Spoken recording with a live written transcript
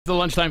The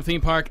Lunchtime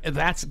Theme Park.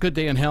 That's "Good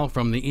Day in Hell"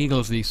 from the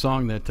Eagles, the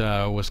song that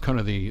was kind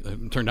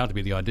of turned out to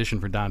be the audition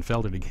for Don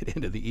Felder to get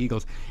into the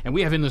Eagles. And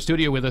we have in the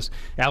studio with us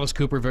Alice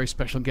Cooper, very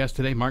special guest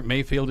today. Mark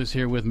Mayfield is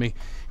here with me.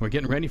 We're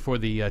getting ready for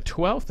the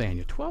 12th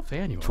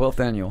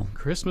annual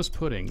Christmas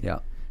pudding.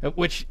 Yeah.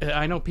 Which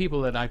I know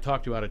people that I've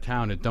talked to out of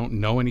town that don't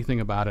know anything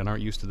about and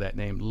aren't used to that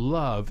name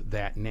love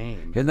that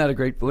name. Isn't that a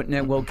great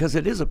pudding? Well, because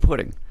it is a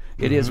pudding.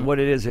 It is what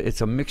it is.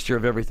 It's a mixture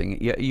of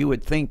everything. You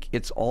would think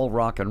it's all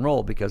rock and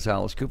roll because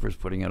Alice Cooper's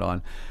putting it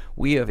on.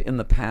 We have in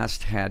the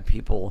past had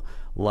people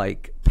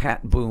like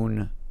Pat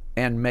Boone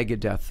and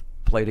Megadeth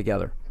play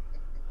together.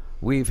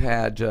 We've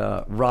had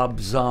Rob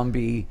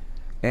Zombie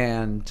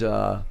and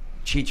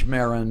Cheech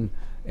Marin,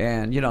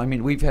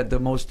 and we've had the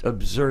most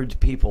absurd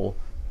people.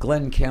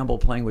 Glenn Campbell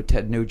playing with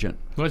Ted Nugent.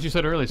 Well, as you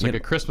said earlier, it's like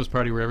a Christmas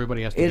party where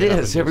everybody has to It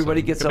is.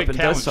 Everybody gets up and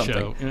does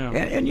something. Show,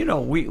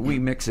 and we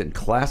mix in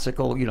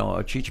classical.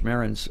 Cheech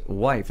Marin's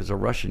wife is a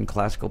Russian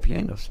classical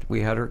pianist. We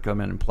had her come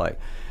in and play.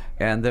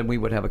 And then we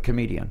would have a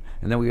comedian.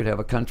 And then we would have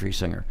a country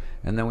singer.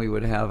 And then we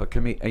would have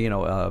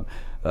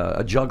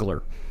a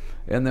juggler.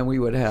 And then we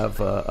would have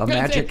a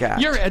magic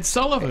act. You're Ed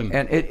Sullivan.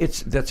 And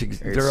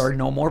there are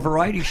no more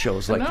variety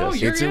shows like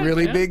this. It's a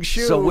really big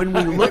show. So when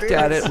we looked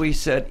at it, we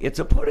said, it's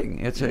a pudding.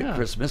 It's a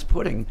Christmas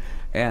pudding.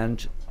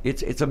 And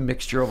it's a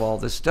mixture of all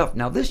this stuff.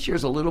 Now, this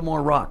year's a little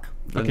more rock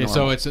than normal.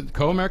 So it's at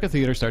Co-America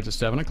Theater, starts at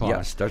 7 o'clock.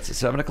 Yeah, starts at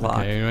 7 o'clock.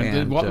 Okay,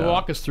 and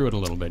walk us through it a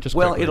little bit. Just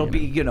well, quickly,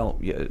 it'll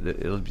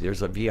be,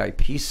 there's a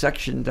VIP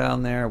section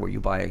down there where you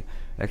buy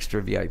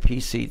extra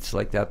VIP seats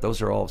like that.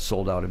 Those are all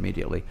sold out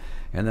immediately.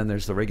 And then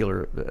there's the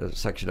regular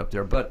section up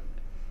there. But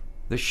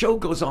the show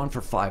goes on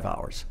for 5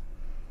 hours.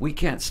 We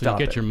can't stop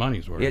it. You get your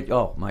money's worth.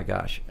 Oh, my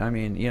gosh.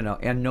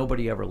 And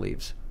nobody ever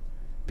leaves.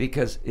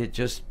 Because it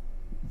just,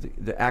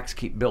 the acts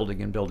keep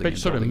building and building. But you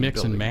sort of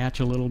mix and match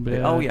a little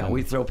bit. Oh, yeah.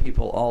 We throw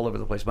people all over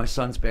the place. My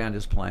son's band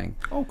is playing.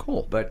 Oh,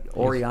 cool. But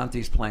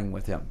Orianti's playing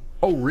with him.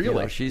 Oh,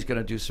 really? She's going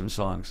to do some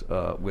songs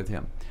with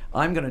him.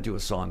 I'm going to do a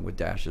song with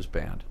Dash's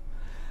band.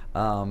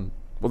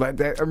 Well, I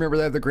remember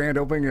that the grand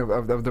opening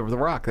of the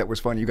Rock. That was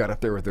fun. You got up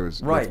there with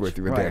those with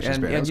Dash's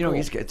band. And cool.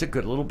 It's a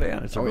good little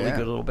band. It's a really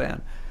good little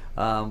band.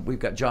 We've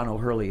got John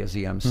O'Hurley as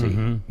the MC.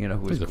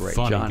 Who is great.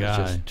 John guy. is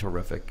just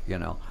terrific.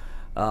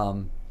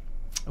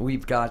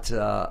 We've got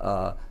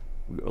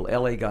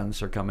L.A.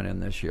 Guns are coming in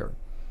this year.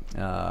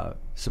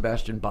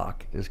 Sebastian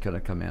Bach is going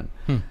to come in.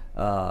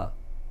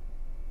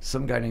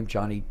 Some guy named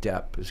Johnny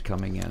Depp is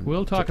coming in.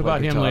 We'll talk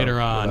about him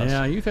later on.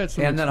 Yeah, you've had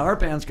some. And then our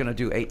band's going to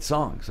do 8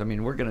 songs.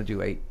 We're going to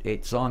do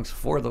eight songs.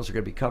 4 of those are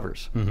going to be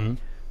covers.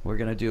 We're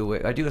going to do.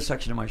 I do a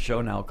section of my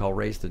show now called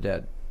 "Raise the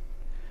Dead,"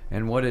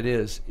 and what it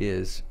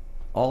is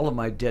all of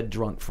my dead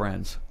drunk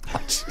friends.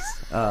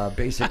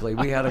 Basically,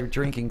 we had a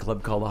drinking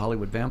club called the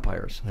Hollywood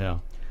Vampires. Yeah,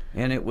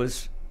 and it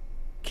was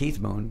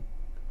Keith Moon.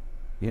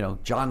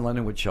 John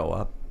Lennon would show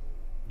up,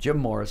 Jim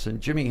Morrison,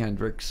 Jimi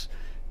Hendrix.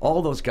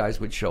 All those guys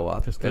would show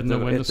up at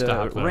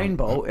the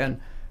Rainbow,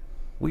 and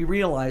we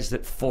realized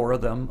that 4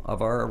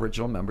 of our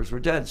original members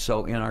were dead.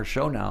 So in our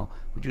show now,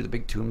 we do the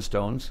big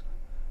tombstones,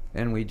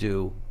 and we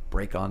do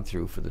Break On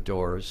Through for the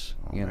Doors.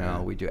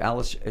 We do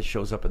Alice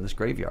shows up in this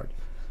graveyard.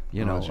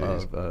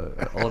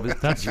 All of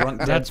his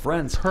drunk dead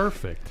friends.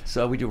 Perfect.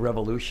 So we do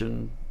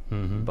Revolution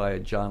by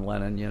John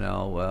Lennon.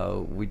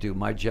 We do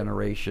My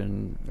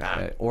Generation.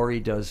 Ori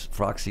does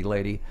Foxy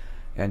Lady,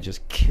 and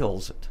just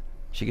kills it.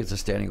 She gets a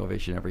standing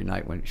ovation every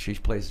night when she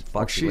plays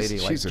Foxy Lady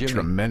like Jimmy. She's a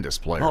tremendous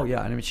player. Oh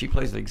yeah, she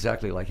plays it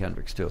exactly like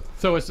Hendrix too.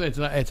 So it's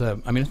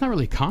not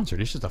really a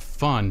concert. It's just a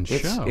fun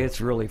show.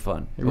 It's really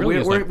fun.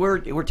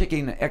 We're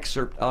taking an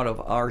excerpt out of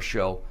our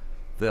show,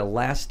 the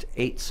last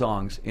 8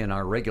 songs in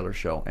our regular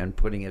show, and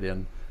putting it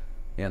in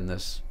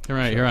this.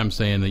 Right here, I'm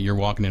saying that you're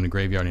walking in a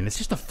graveyard, and it's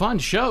just a fun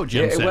show.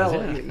 Jim says.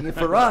 Well,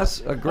 for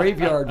us, a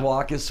graveyard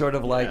walk is sort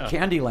of like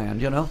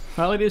Candyland,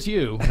 Well, it is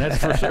you, that's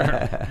for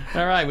sure.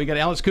 All right, we got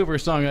Alice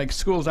Cooper's song, like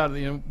 "School's Out."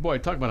 Boy,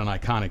 talk about an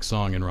iconic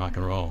song in rock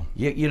and roll.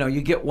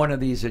 You get one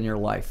of these in your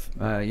life.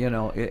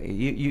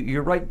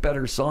 You write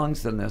better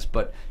songs than this,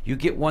 but you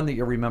get one that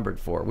you're remembered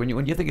for. When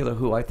you think of the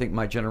Who, I think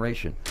My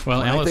Generation. Well,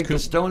 when I think the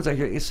Stones, I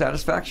hear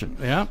Satisfaction.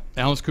 Yeah,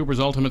 Alice Cooper's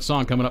ultimate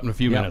song coming up in a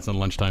few minutes on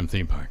Lunchtime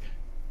Theme Park.